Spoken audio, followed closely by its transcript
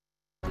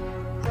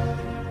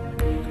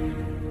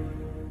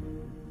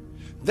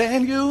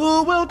then you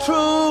will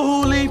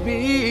truly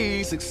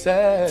be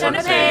success. Turn the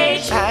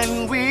page.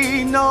 And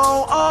we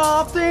know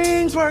all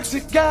things work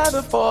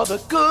together for the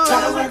good.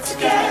 Gotta work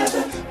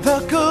together. The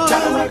good.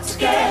 Gotta work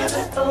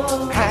together.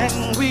 Oh.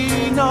 And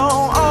we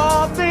know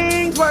all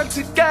things work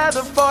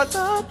together for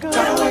the good.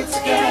 Gotta work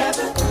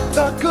together.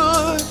 The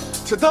good.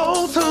 To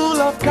those who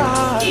love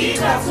God. Keep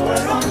God's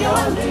word on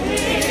your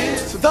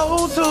lips. To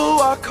those who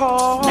are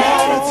called.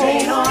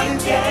 Meditate on it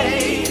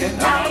day and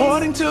night.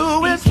 According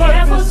to His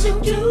Careful purpose.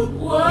 to do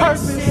what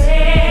Purpose. He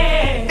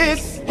says.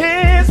 It's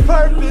His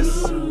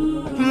purpose,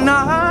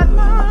 not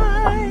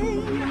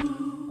mine.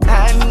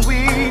 And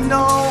we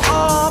know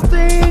all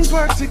things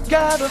work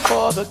together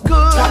for the good.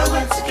 Gotta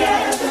work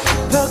together.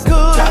 The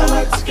good. Gotta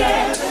work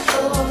together.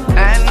 Oh.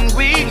 And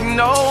we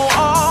know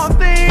all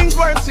things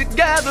work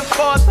together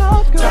for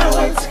the good. Gotta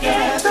work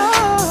together.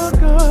 The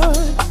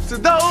good. To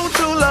those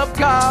who love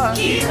God.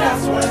 Keep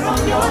God's word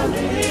on your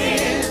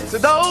lips. To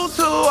those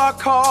who are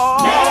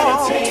called.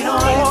 Meditate on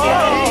it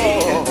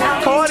day and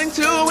night. According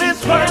to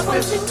His Careful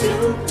purpose. to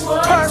do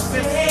what He Purpose.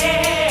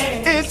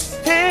 says. It's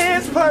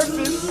His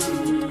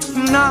purpose,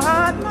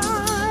 not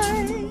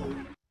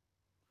mine.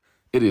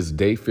 It is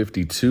day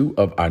 52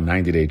 of our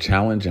 90-day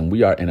challenge, and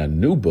we are in a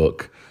new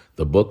book,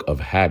 the book of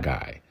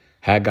Haggai.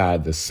 Haggai,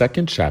 the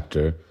second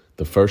chapter,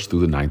 the 1st through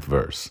the 9th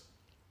verse.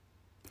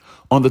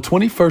 On the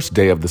 21st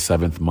day of the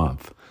 7th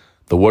month,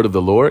 the word of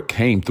the Lord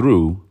came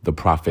through the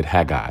prophet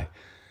Haggai.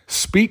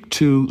 Speak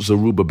to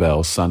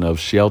Zerubbabel, son of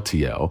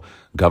Shealtiel,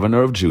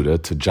 governor of Judah,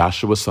 to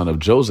Joshua, son of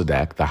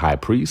Jozadak, the high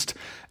priest,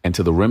 and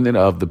to the remnant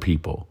of the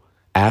people.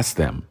 Ask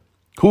them,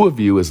 who of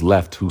you is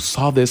left who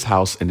saw this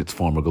house in its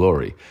former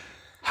glory?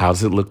 How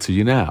does it look to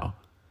you now?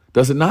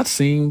 Does it not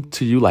seem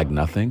to you like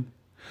nothing?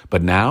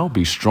 But now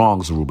be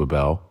strong,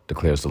 Zerubbabel,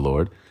 declares the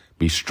Lord.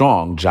 Be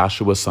strong,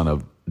 Joshua, son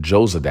of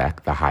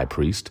Jozadak, the high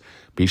priest.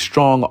 Be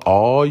strong,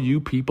 all you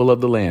people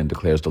of the land,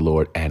 declares the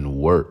Lord, and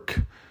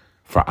work,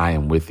 for I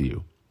am with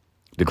you,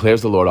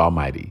 declares the Lord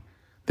Almighty.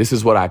 This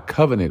is what I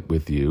covenanted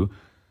with you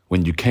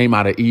when you came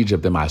out of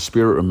Egypt, and my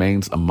spirit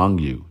remains among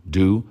you.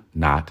 Do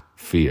not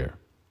fear.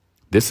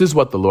 This is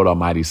what the Lord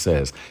Almighty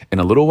says. In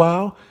a little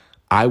while,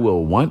 I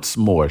will once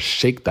more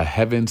shake the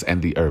heavens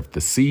and the earth, the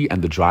sea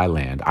and the dry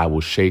land. I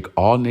will shake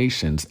all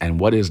nations,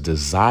 and what is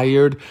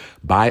desired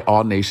by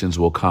all nations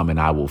will come, and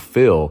I will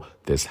fill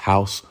this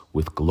house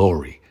with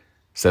glory,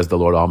 says the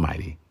Lord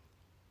Almighty.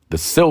 The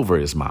silver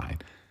is mine,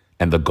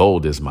 and the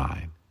gold is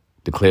mine,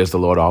 declares the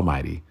Lord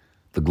Almighty.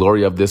 The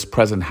glory of this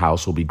present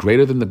house will be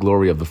greater than the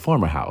glory of the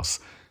former house,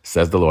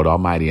 says the Lord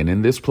Almighty. And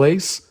in this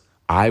place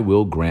I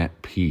will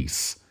grant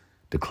peace,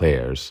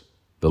 declares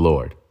the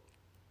Lord.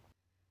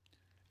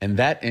 And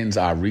that ends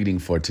our reading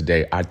for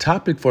today. Our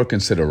topic for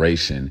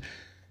consideration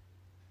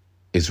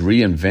is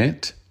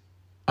reinvent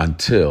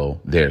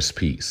until there's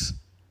peace.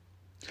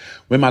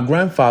 When my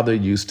grandfather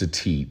used to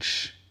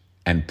teach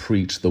and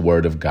preach the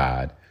word of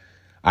God,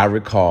 I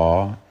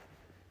recall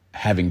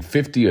having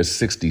 50 or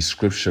 60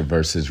 scripture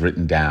verses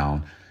written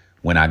down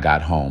when I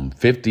got home,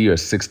 50 or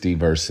 60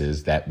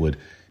 verses that would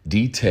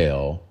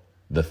detail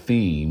the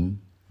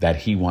theme that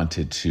he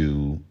wanted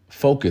to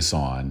focus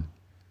on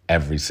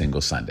every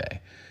single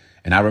Sunday.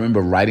 And I remember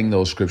writing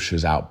those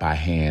scriptures out by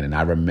hand, and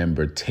I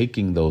remember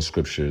taking those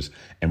scriptures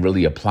and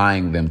really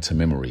applying them to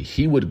memory.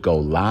 He would go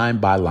line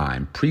by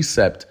line,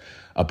 precept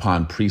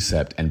upon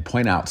precept, and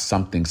point out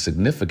something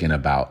significant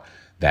about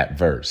that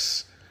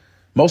verse.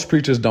 Most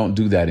preachers don't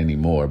do that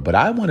anymore, but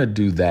I want to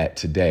do that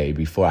today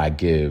before I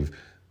give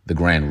the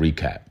grand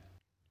recap.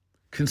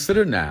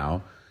 Consider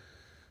now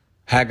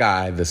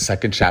Haggai, the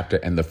second chapter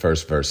and the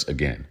first verse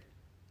again.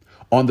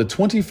 On the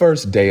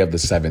 21st day of the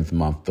 7th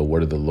month, the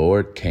word of the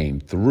Lord came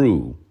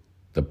through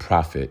the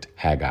prophet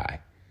Haggai.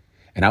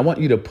 And I want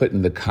you to put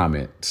in the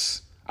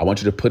comments, I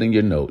want you to put in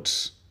your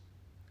notes,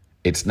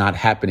 it's not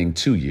happening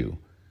to you,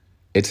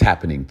 it's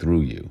happening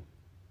through you.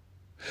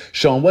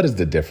 Sean, what is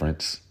the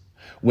difference?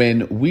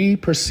 When we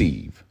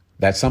perceive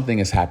that something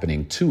is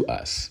happening to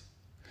us,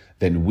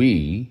 then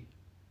we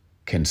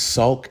can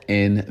sulk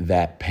in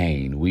that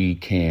pain. We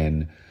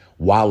can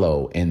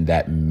wallow in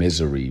that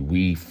misery.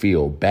 We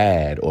feel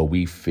bad, or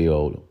we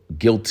feel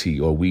guilty,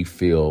 or we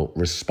feel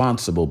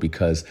responsible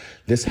because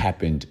this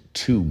happened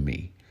to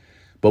me.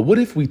 But what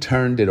if we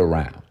turned it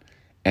around,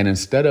 and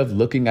instead of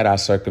looking at our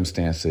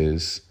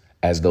circumstances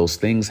as those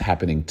things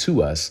happening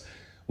to us,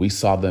 we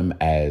saw them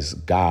as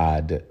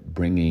God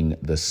bringing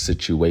the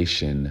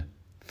situation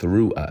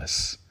through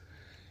us?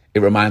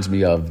 It reminds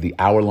me of the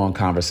hour-long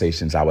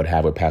conversations I would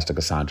have with Pastor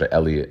Cassandra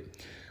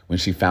Elliott when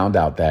she found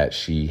out that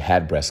she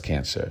had breast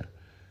cancer.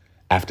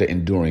 After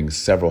enduring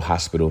several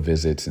hospital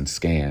visits and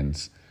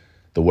scans,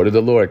 the word of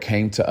the Lord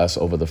came to us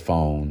over the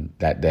phone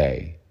that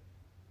day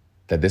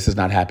that this is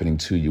not happening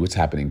to you, it's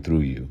happening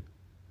through you.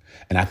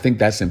 And I think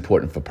that's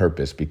important for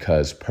purpose,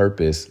 because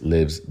purpose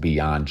lives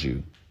beyond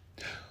you.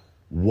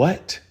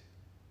 What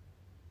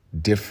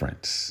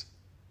difference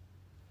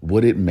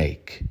would it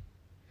make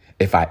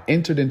if I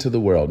entered into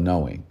the world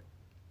knowing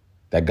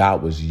that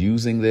God was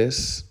using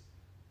this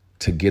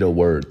to get a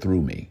word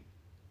through me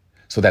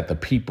so that the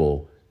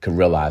people could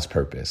realize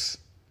purpose.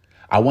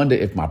 I wonder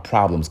if my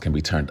problems can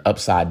be turned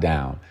upside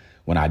down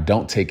when I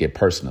don't take it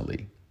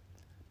personally,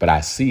 but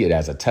I see it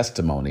as a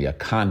testimony, a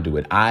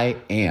conduit. I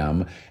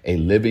am a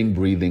living,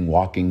 breathing,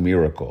 walking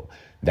miracle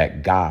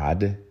that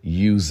God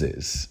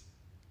uses.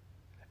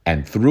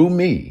 And through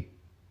me,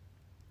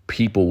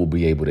 people will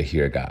be able to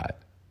hear God.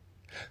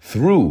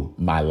 Through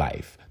my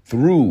life,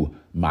 through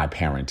my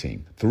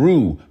parenting,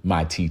 through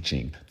my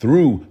teaching,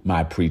 through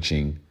my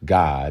preaching,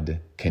 God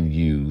can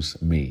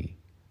use me.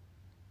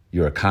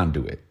 You're a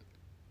conduit.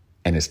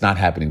 And it's not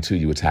happening to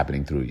you, it's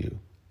happening through you.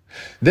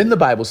 Then the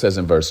Bible says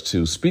in verse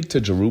 2, speak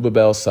to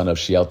Zerubbabel, son of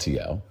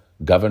Shealtiel,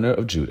 governor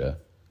of Judah,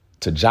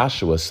 to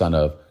Joshua, son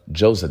of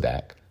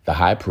Jozadak, the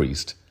high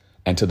priest,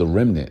 and to the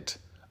remnant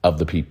of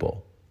the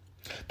people.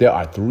 There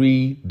are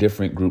three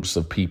different groups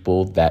of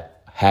people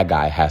that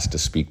Haggai has to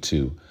speak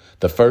to.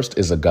 The first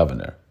is a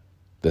governor.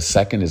 The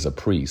second is a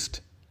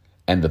priest.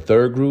 And the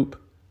third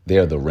group, they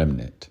are the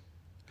remnant.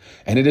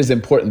 And it is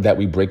important that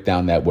we break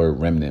down that word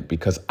remnant,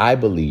 because I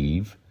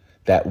believe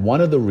that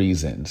one of the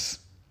reasons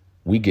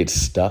we get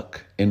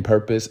stuck in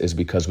purpose is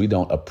because we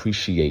don't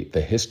appreciate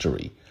the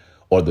history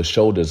or the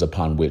shoulders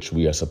upon which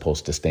we are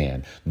supposed to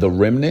stand. The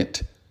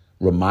remnant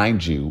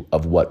reminds you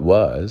of what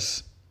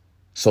was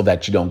so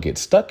that you don't get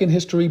stuck in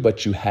history,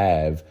 but you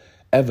have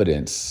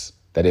evidence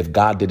that if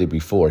God did it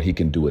before, he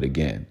can do it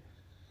again.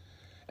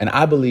 And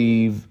I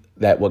believe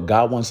that what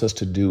God wants us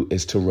to do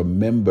is to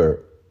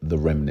remember the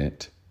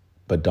remnant,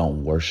 but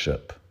don't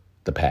worship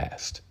the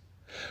past.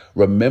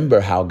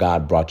 Remember how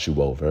God brought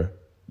you over,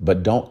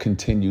 but don't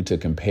continue to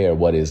compare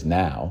what is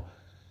now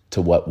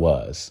to what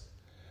was.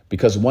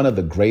 Because one of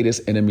the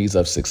greatest enemies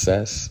of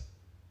success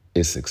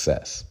is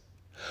success.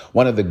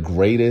 One of the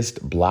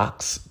greatest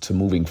blocks to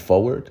moving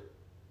forward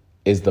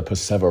is the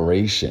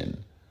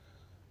perseveration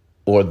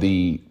or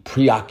the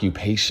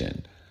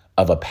preoccupation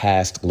of a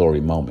past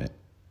glory moment.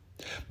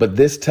 But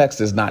this text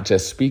is not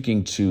just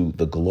speaking to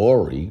the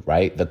glory,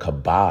 right? The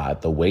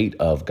kabod, the weight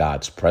of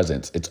God's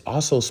presence. It's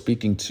also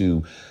speaking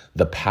to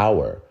the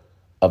power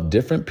of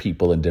different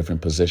people in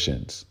different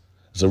positions.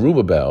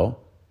 Zerubbabel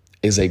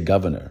is a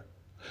governor,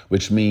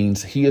 which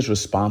means he is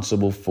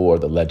responsible for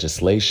the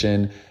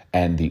legislation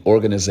and the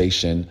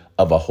organization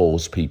of a whole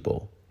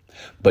people.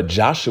 But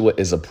Joshua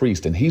is a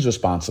priest, and he's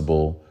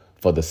responsible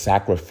for the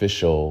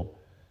sacrificial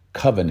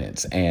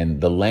covenants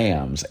and the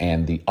lambs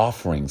and the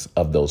offerings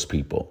of those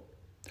people.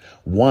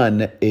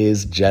 One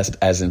is just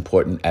as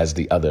important as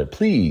the other.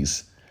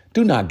 Please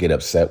do not get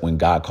upset when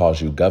God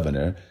calls you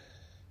governor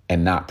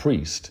and not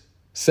priest.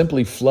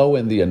 Simply flow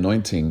in the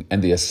anointing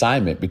and the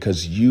assignment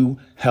because you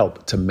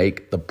help to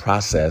make the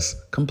process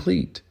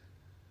complete.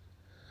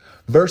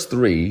 Verse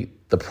 3,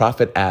 the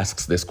prophet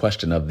asks this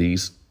question of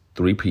these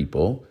three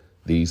people,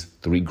 these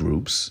three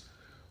groups.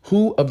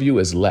 Who of you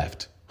is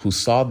left who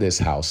saw this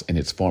house in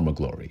its former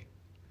glory?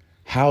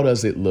 How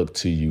does it look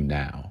to you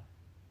now?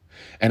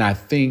 And I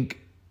think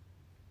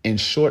in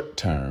short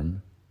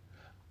term,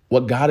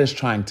 what God is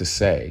trying to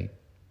say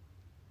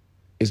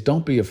is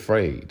don't be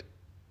afraid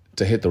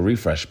to hit the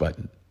refresh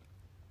button.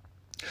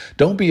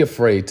 Don't be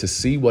afraid to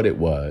see what it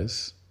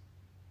was,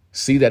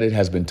 see that it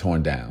has been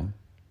torn down,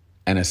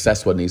 and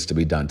assess what needs to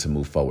be done to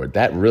move forward.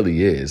 That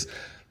really is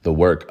the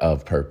work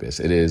of purpose.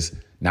 It is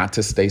not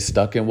to stay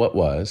stuck in what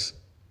was,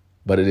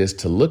 but it is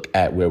to look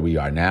at where we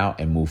are now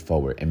and move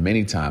forward. And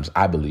many times,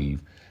 I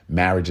believe,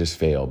 marriages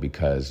fail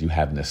because you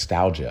have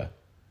nostalgia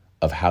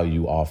of how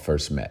you all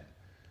first met.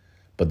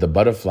 But the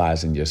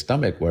butterflies in your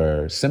stomach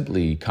were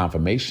simply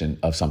confirmation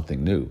of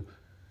something new.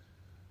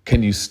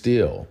 Can you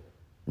still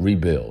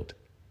rebuild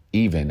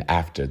even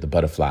after the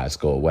butterflies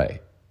go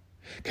away?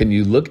 Can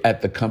you look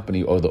at the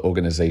company or the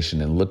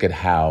organization and look at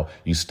how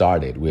you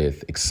started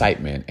with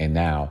excitement and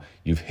now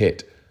you've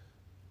hit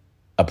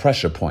a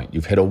pressure point,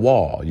 you've hit a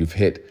wall, you've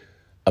hit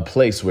a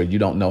place where you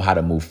don't know how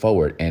to move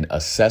forward, and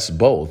assess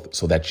both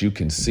so that you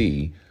can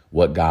see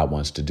what God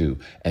wants to do.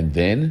 And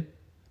then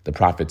the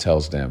prophet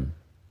tells them,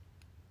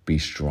 be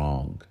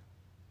strong.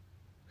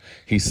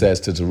 He says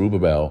to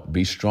Zerubbabel,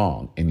 be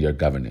strong in your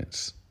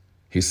governance.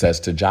 He says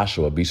to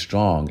Joshua, be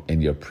strong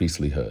in your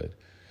priestlyhood.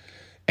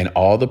 And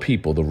all the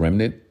people, the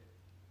remnant,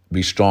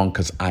 be strong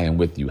because I am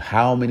with you.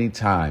 How many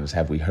times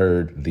have we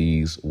heard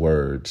these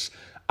words?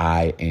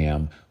 I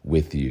am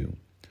with you.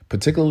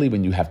 Particularly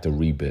when you have to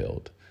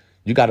rebuild.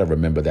 You got to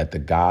remember that the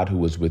God who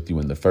was with you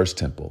in the first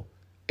temple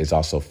is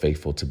also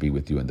faithful to be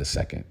with you in the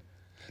second.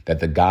 That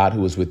the God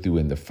who was with you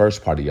in the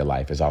first part of your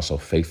life is also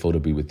faithful to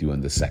be with you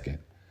in the second.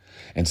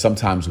 And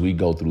sometimes we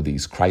go through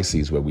these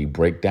crises where we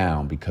break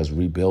down because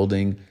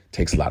rebuilding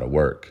takes a lot of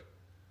work,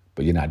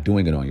 but you're not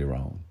doing it on your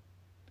own.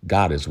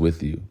 God is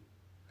with you.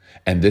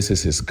 And this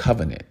is his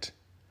covenant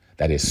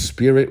that his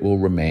spirit will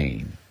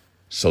remain.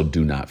 So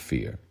do not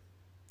fear.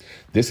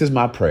 This is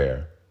my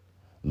prayer.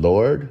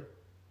 Lord,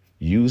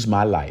 use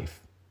my life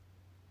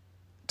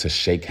to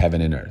shake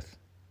heaven and earth.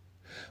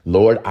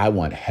 Lord, I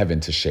want heaven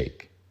to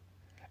shake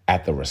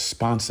at the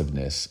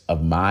responsiveness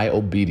of my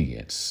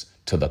obedience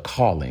to the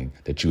calling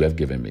that you have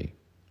given me.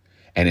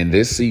 And in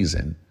this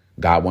season,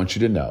 God wants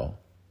you to know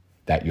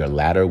that your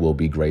latter will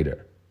be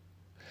greater,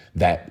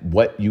 that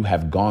what you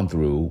have gone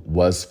through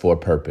was for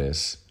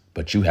purpose,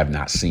 but you have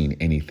not seen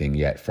anything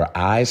yet. For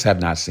eyes have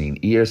not seen,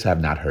 ears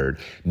have not heard,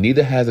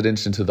 neither has it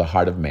entered into the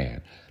heart of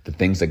man the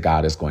things that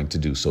God is going to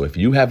do. So if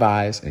you have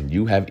eyes and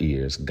you have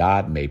ears,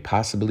 God may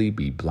possibly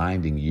be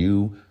blinding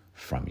you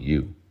from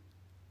you.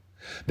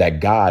 That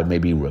God may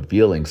be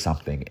revealing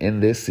something in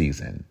this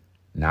season,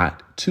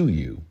 not to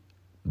you,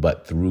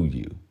 but through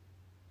you.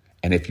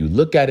 And if you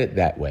look at it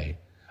that way,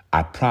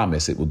 I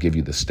promise it will give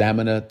you the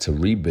stamina to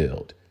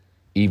rebuild,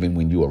 even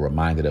when you are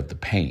reminded of the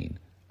pain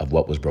of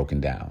what was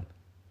broken down.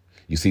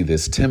 You see,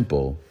 this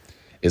temple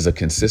is a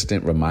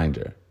consistent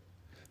reminder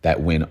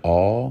that when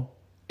all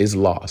is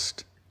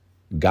lost,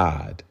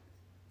 God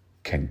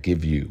can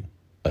give you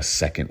a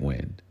second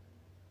wind.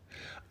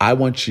 I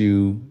want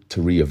you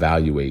to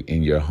reevaluate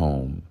in your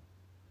home.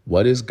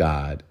 What is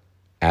God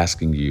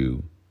asking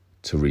you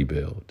to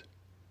rebuild?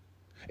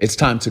 It's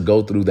time to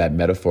go through that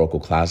metaphorical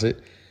closet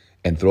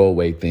and throw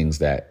away things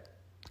that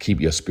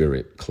keep your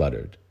spirit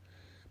cluttered,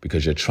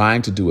 because you're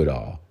trying to do it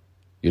all.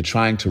 You're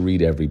trying to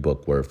read every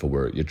book word for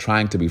word. You're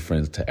trying to be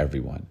friends to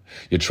everyone.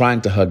 You're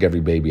trying to hug every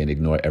baby and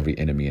ignore every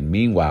enemy. And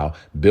meanwhile,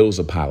 bills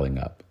are piling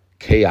up.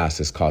 Chaos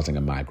is causing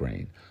a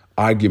migraine.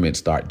 Arguments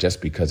start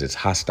just because it's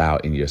hostile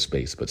in your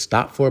space. But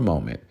stop for a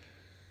moment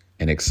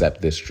and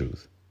accept this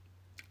truth.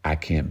 I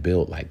can't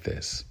build like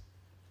this.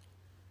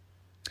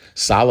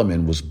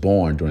 Solomon was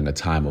born during a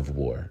time of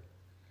war.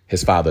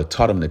 His father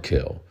taught him to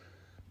kill.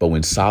 But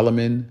when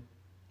Solomon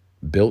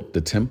built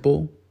the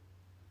temple,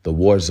 the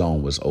war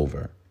zone was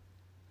over.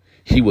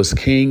 He was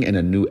king in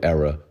a new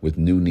era with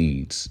new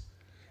needs.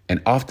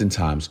 And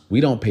oftentimes, we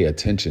don't pay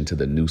attention to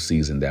the new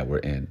season that we're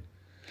in.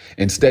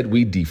 Instead,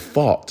 we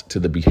default to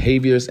the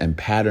behaviors and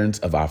patterns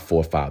of our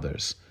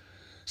forefathers.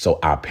 So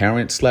our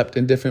parents slept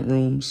in different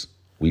rooms,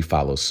 we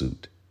follow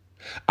suit.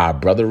 Our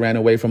brother ran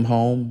away from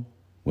home.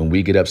 When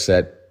we get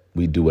upset,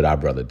 we do what our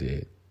brother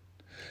did.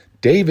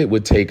 David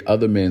would take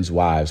other men's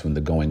wives when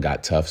the going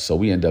got tough, so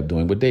we end up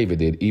doing what David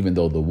did, even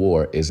though the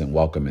war isn't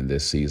welcome in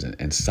this season.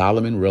 And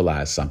Solomon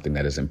realized something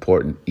that is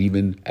important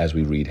even as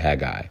we read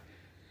Haggai.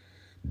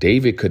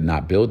 David could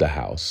not build a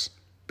house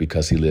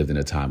because he lived in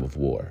a time of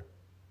war.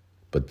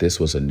 But this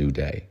was a new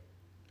day.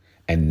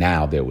 And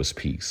now there was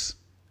peace.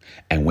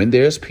 And when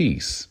there's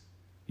peace,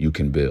 you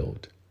can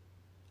build.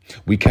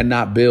 We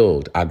cannot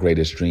build our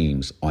greatest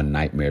dreams on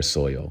nightmare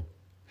soil.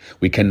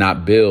 We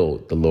cannot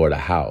build the Lord a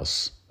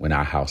house when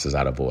our house is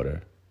out of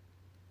order.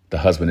 The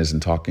husband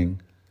isn't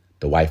talking.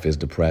 The wife is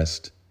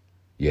depressed.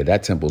 Yeah,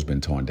 that temple's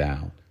been torn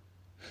down.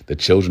 The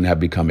children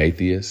have become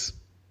atheists.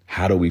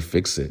 How do we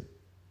fix it?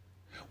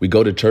 We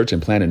go to church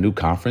and plan a new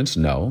conference?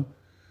 No.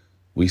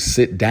 We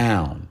sit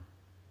down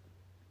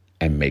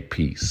and make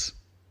peace.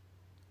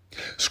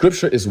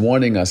 Scripture is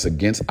warning us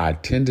against our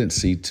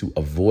tendency to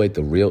avoid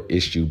the real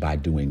issue by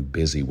doing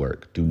busy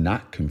work. Do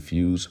not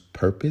confuse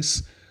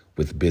purpose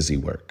with busy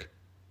work.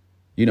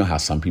 You know how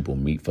some people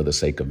meet for the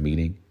sake of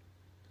meeting?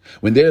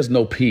 When there is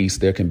no peace,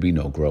 there can be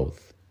no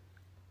growth.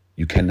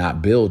 You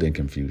cannot build in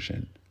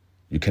confusion.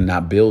 You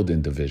cannot build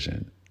in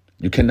division.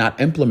 You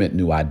cannot implement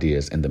new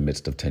ideas in the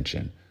midst of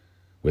tension.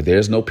 Where there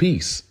is no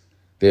peace,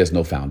 there is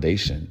no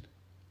foundation.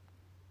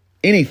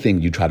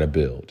 Anything you try to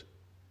build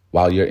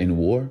while you're in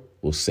war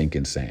will sink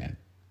in sand.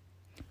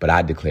 But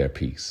I declare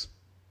peace,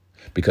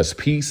 because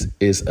peace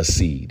is a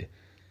seed.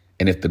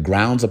 And if the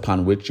grounds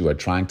upon which you are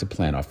trying to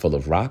plant are full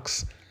of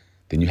rocks,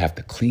 then you have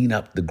to clean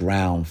up the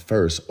ground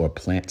first or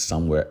plant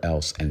somewhere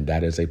else. And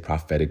that is a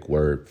prophetic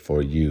word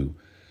for you.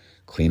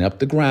 Clean up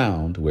the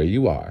ground where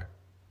you are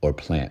or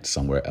plant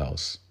somewhere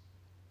else.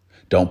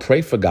 Don't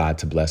pray for God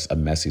to bless a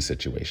messy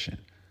situation.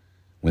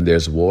 When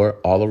there's war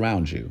all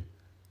around you,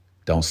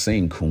 don't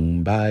sing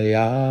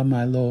Kumbaya,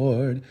 my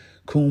Lord,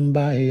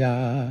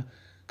 Kumbaya,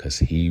 'cause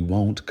he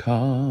won't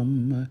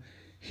come,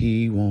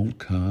 he won't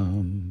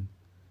come.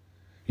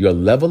 Your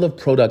level of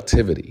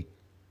productivity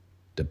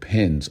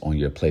depends on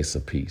your place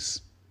of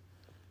peace.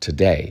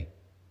 Today,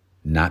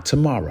 not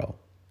tomorrow,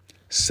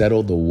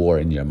 settle the war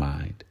in your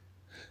mind.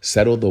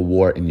 Settle the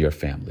war in your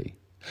family.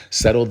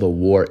 Settle the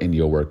war in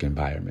your work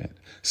environment.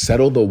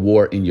 Settle the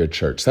war in your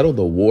church. Settle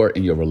the war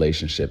in your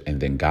relationship, and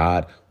then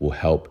God will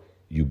help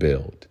you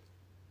build.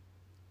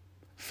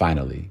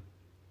 Finally,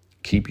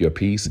 keep your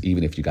peace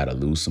even if you got to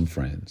lose some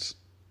friends.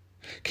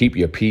 Keep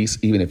your peace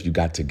even if you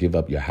got to give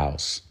up your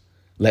house.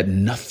 Let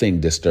nothing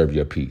disturb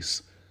your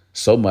peace,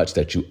 so much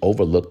that you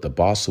overlook the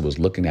boss who is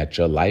looking at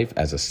your life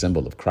as a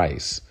symbol of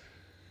Christ.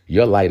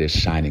 Your light is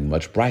shining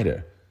much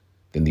brighter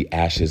than the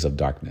ashes of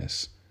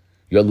darkness.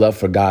 Your love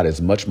for God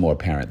is much more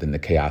apparent than the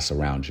chaos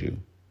around you.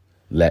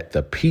 Let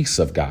the peace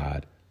of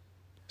God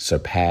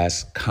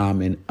surpass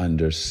common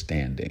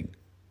understanding.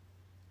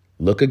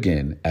 Look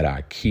again at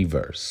our key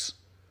verse.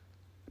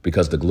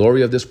 Because the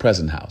glory of this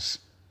present house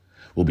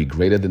will be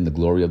greater than the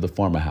glory of the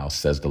former house,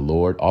 says the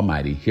Lord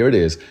Almighty. Here it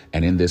is.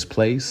 And in this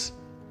place,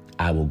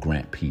 I will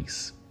grant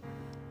peace.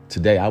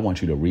 Today, I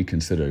want you to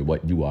reconsider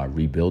what you are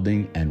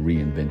rebuilding and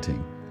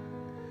reinventing.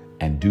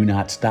 And do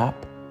not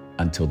stop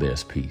until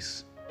there's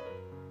peace.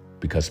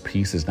 because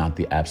peace is not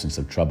the absence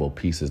of trouble.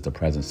 Peace is the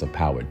presence of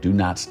power. Do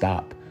not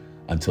stop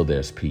until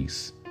there's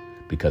peace,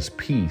 because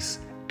peace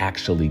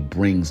actually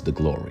brings the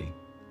glory.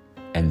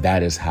 And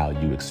that is how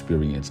you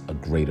experience a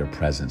greater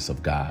presence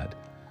of God.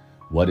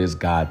 What is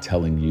God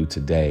telling you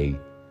today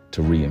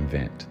to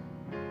reinvent?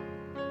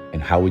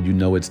 And how will you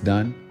know it's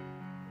done?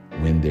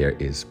 When there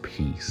is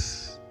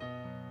peace.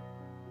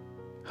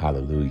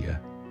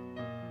 Hallelujah.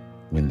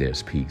 When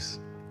there's peace.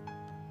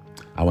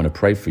 I want to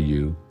pray for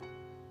you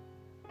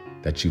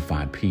that you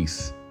find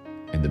peace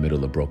in the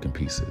middle of broken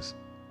pieces.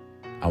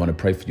 I want to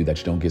pray for you that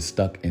you don't get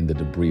stuck in the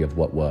debris of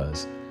what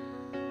was,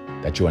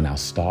 that you are now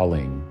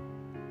stalling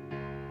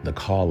the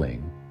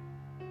calling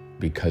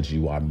because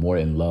you are more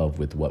in love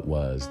with what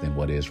was than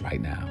what is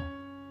right now.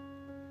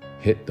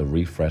 Hit the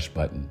refresh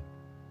button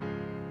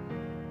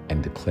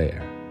and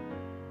declare,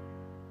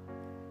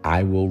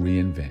 I will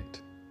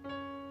reinvent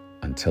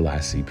until I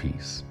see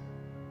peace.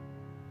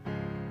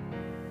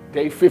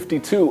 Day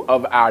 52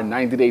 of our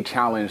 90-day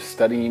challenge,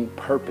 studying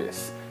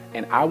purpose.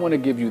 And I want to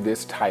give you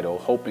this title,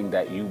 hoping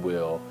that you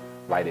will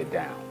write it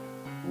down.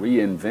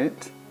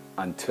 Reinvent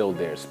until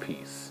there's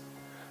peace.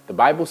 The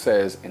Bible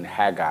says in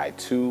Haggai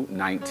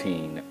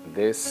 2:19,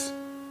 this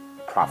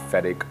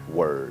prophetic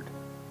word,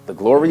 the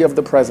glory of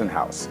the present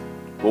house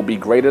will be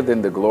greater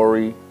than the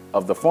glory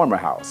of the former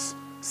house,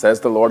 says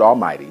the Lord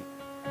Almighty,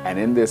 and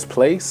in this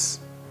place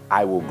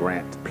I will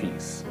grant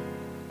peace.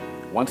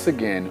 Once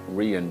again,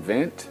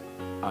 reinvent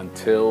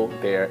until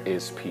there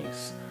is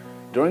peace.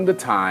 During the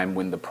time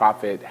when the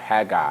prophet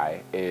Haggai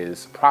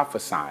is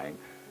prophesying,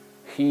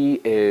 he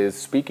is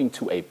speaking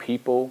to a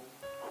people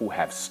who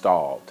have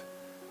stalled.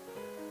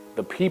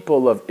 The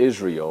people of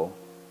Israel,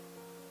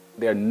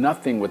 they're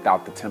nothing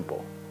without the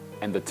temple,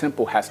 and the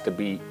temple has to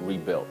be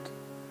rebuilt.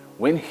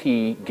 When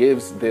he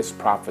gives this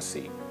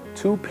prophecy,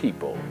 two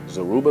people,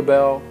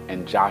 Zerubbabel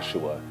and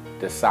Joshua,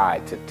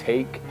 decide to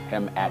take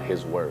him at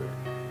his word.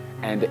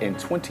 And in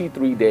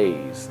 23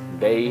 days,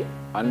 they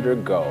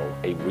undergo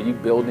a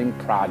rebuilding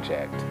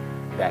project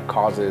that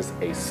causes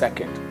a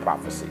second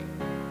prophecy.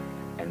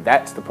 And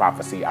that's the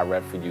prophecy I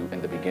read for you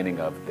in the beginning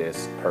of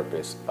this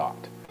purpose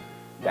thought,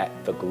 that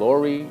the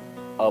glory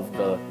of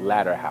the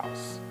latter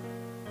house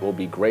will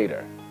be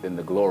greater than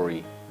the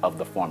glory of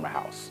the former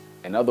house.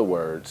 In other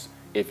words,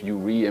 if you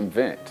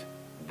reinvent,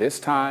 this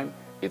time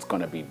it's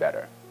going to be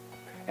better.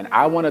 And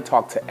I want to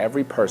talk to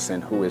every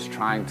person who is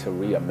trying to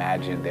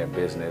reimagine their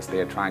business.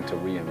 They're trying to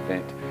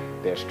reinvent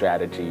their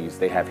strategies.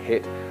 They have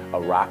hit a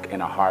rock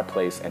in a hard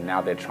place and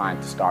now they're trying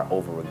to start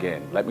over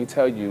again. Let me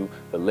tell you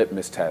the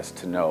litmus test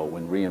to know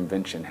when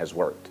reinvention has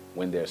worked,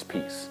 when there's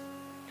peace.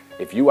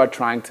 If you are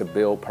trying to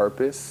build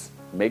purpose,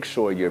 make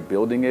sure you're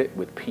building it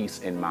with peace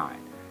in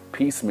mind.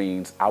 Peace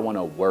means I want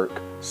to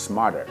work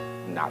smarter,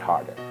 not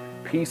harder.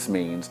 Peace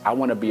means I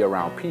want to be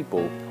around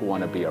people who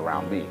want to be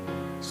around me.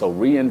 So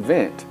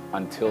reinvent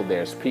until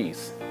there's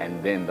peace,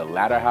 and then the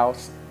latter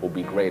house will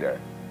be greater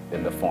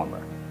than the former.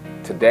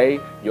 Today,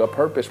 your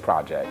purpose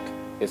project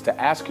is to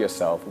ask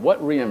yourself, what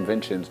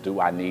reinventions do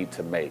I need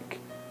to make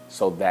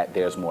so that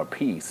there's more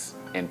peace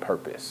in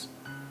purpose?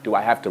 Do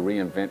I have to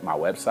reinvent my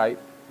website?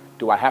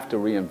 Do I have to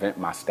reinvent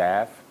my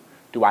staff?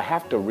 Do I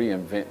have to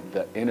reinvent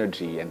the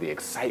energy and the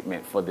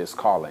excitement for this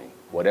calling?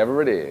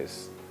 Whatever it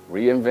is,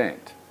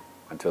 reinvent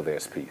until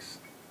there's peace.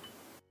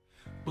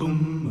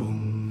 Boom,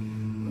 boom.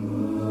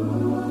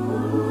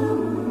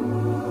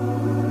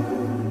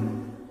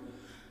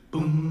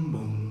 Boom,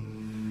 boom.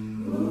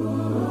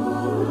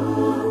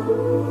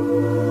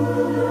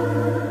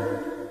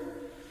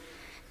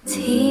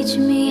 Teach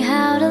me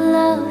how to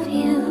love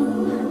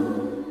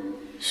you.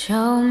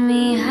 Show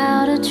me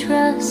how to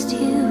trust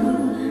you.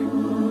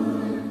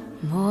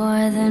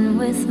 More than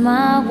with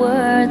my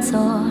words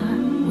or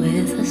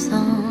with a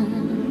song.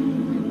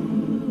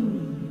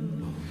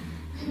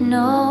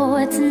 No,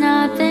 it's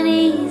not been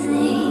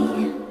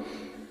easy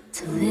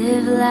to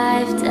live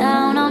life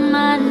down on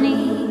my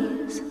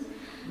knees,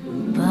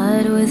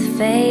 but with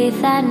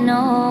faith I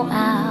know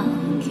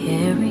I'll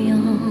carry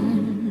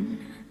on.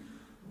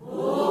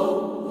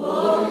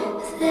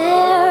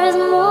 There is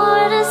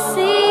more to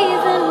see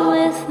than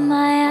with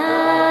my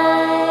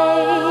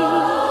eyes,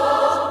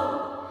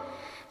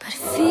 but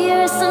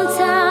fear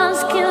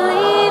sometimes can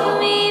leave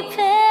me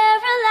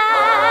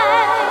paralyzed.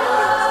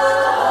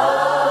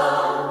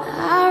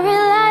 I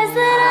realize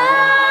that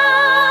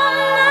I'm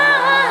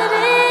not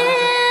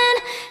in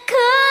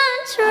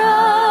control,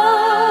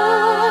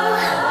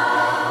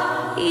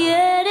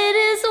 yet it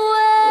is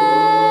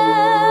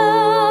well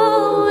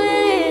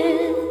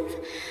with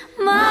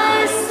my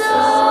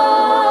soul.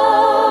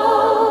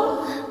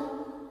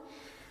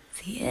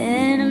 The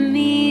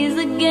enemy's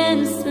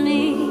against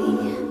me,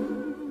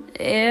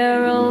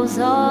 arrows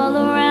all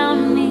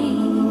around me.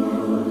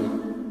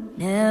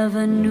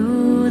 Never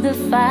knew the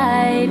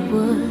fight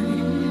would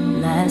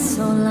last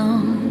so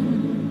long.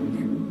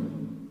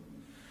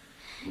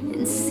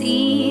 In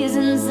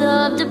seasons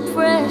of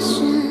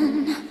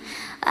depression,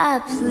 I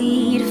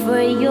plead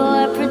for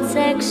your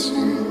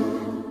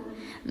protection.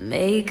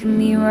 Make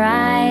me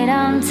right,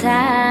 I'm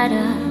tired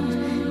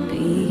of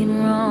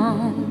being wrong.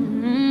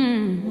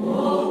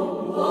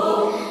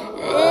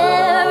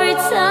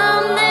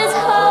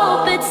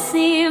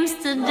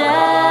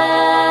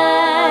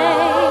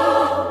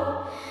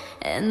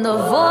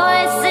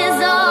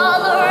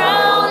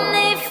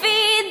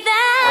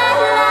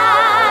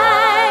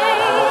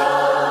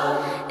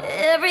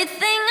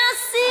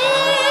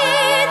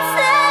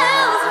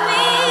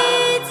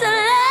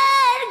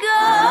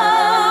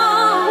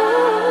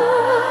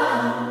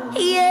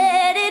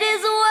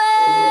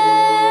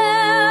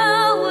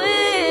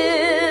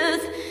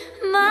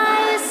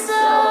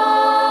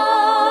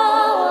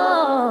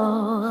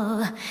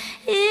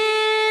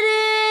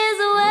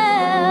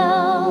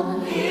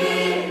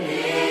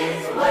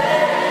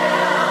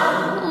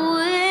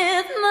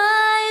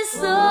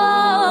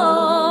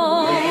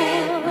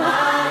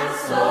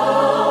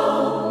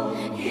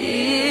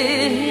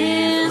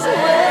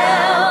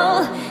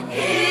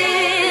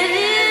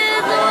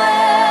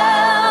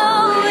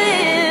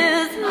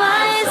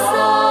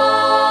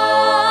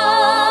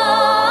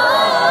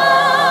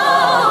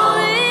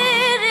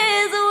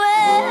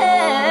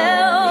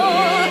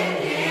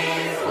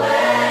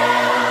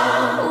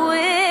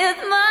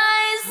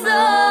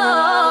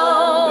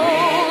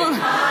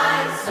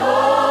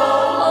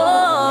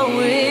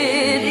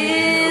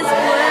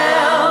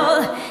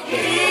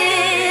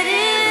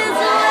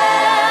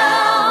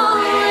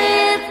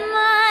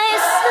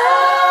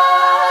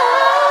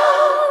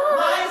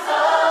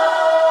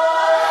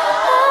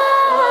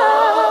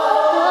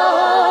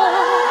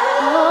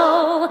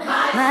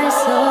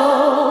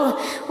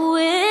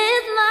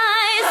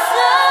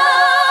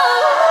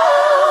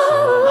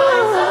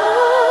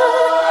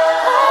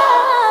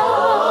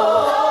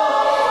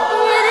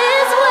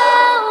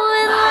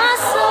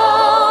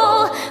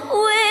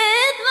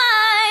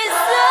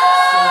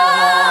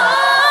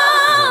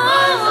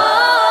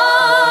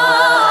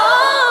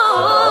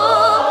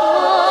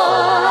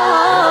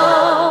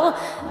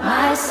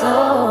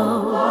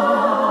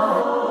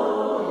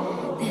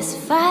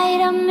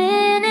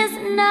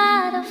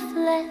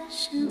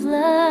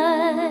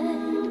 blood.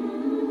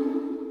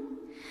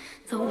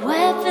 The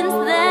weapons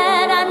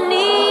that I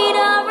need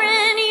are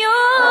in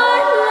your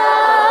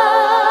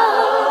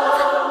love.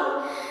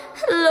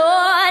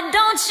 Lord,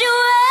 don't you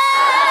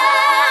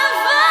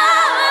ever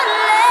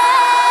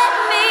let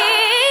me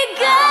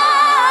go.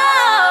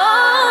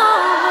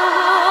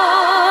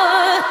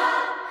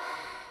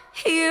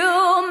 You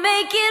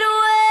make it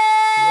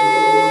well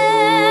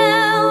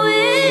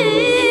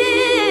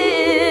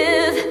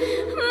with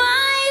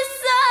my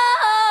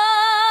soul.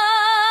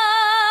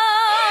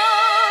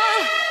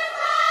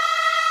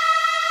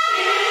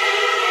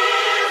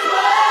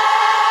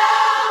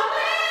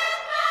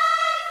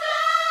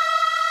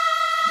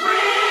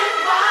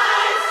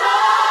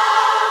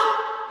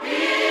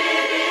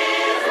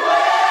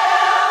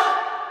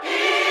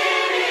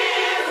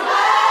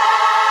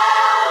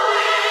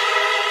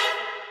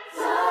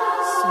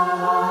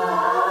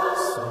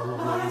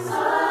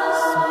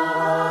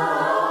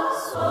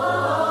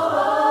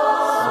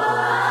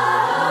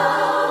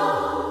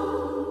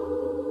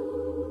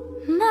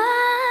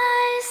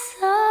 My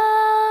soul.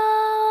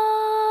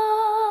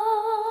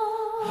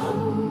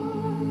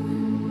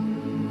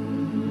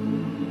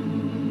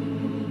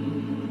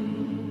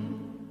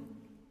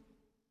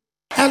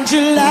 And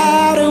your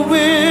ladder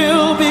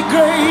will be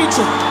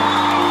greater.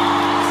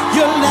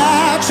 Your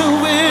ladder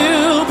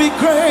will be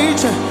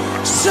greater.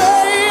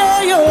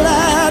 Say your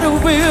ladder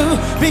will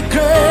be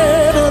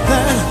greater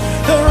than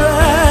the rest.